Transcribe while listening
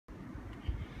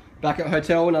Back at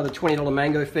hotel, another $20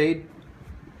 mango feed.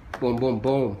 Boom, boom,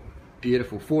 boom.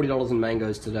 Beautiful. $40 in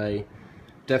mangoes today.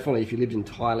 Definitely, if you lived in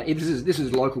Thailand, this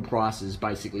is local prices.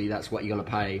 Basically, that's what you're gonna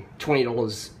pay.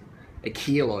 $20 a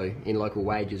kilo in local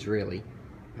wages, really.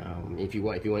 If you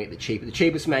want to get the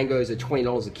cheapest mangoes are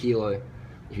 $20 a kilo.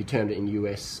 If you turned it in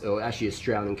US or actually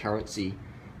Australian currency,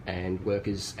 and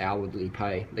workers hourly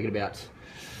pay, they get about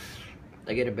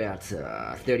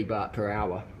 30 baht per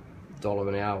hour, $1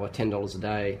 an hour, $10 a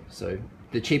day. So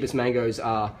the cheapest mangoes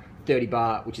are 30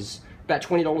 baht, which is about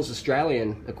 $20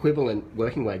 Australian equivalent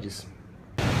working wages.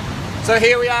 So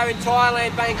here we are in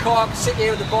Thailand, Bangkok, sitting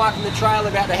here with the bike and the trailer,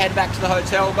 about to head back to the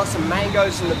hotel. Got some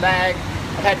mangoes in the bag.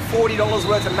 I've had $40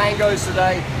 worth of mangoes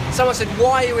today. Someone said,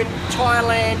 why are you in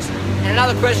Thailand? And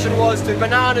another question was, do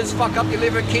bananas fuck up your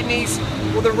liver, kidneys?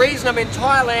 Well, the reason I'm in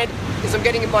Thailand is I'm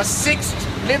getting my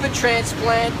 6th liver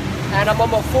transplant and I'm on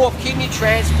my 4th kidney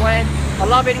transplant. I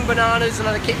love eating bananas and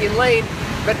they keep me lean,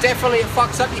 but definitely it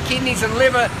fucks up your kidneys and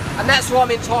liver, and that's why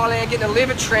I'm in Thailand getting a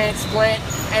liver transplant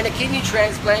and a kidney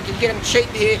transplant. You can get them cheap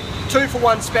here,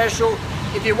 2-for-1 special.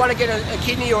 If you want to get a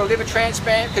kidney or a liver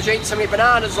transplant because you eat so many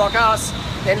bananas like us,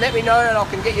 then let me know and I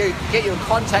can get you in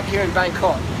contact here in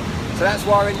Bangkok. So that's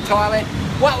why I'm in Thailand.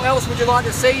 What else would you like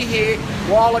to see here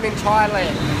while I'm in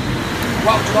Thailand?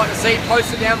 What would you like to see?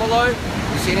 Post it down below.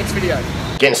 We'll see you next video.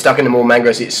 Getting stuck into more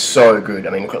mangoes is so good.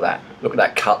 I mean, look at that. Look at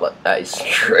that cutlet. That is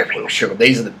dripping sugar.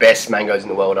 These are the best mangoes in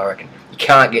the world, I reckon. You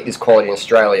can't get this quality in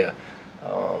Australia.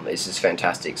 This is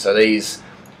fantastic. So these,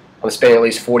 I'm spending at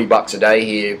least 40 bucks a day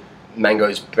here.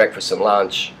 Mangoes, breakfast and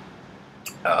lunch.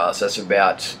 So that's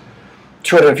about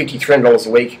 $250, $300 a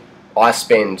week. I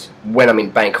spend, when I'm in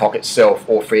Bangkok itself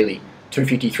or freely,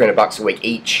 $250, $300 a week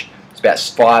each. It's about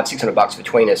 $500, $600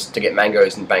 between us to get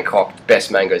mangoes in Bangkok.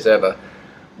 Best mangoes ever.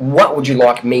 What would you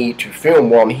like me to film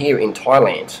while I'm here in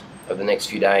Thailand over the next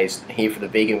few days? Here for the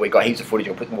vegan week, got heaps of footage.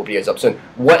 I'll put more videos up soon.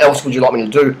 What else would you like me to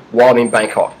do while I'm in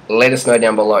Bangkok? Let us know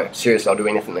down below. Seriously, I'll do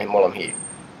anything while I'm here.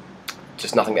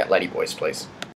 Just nothing about ladyboys, please.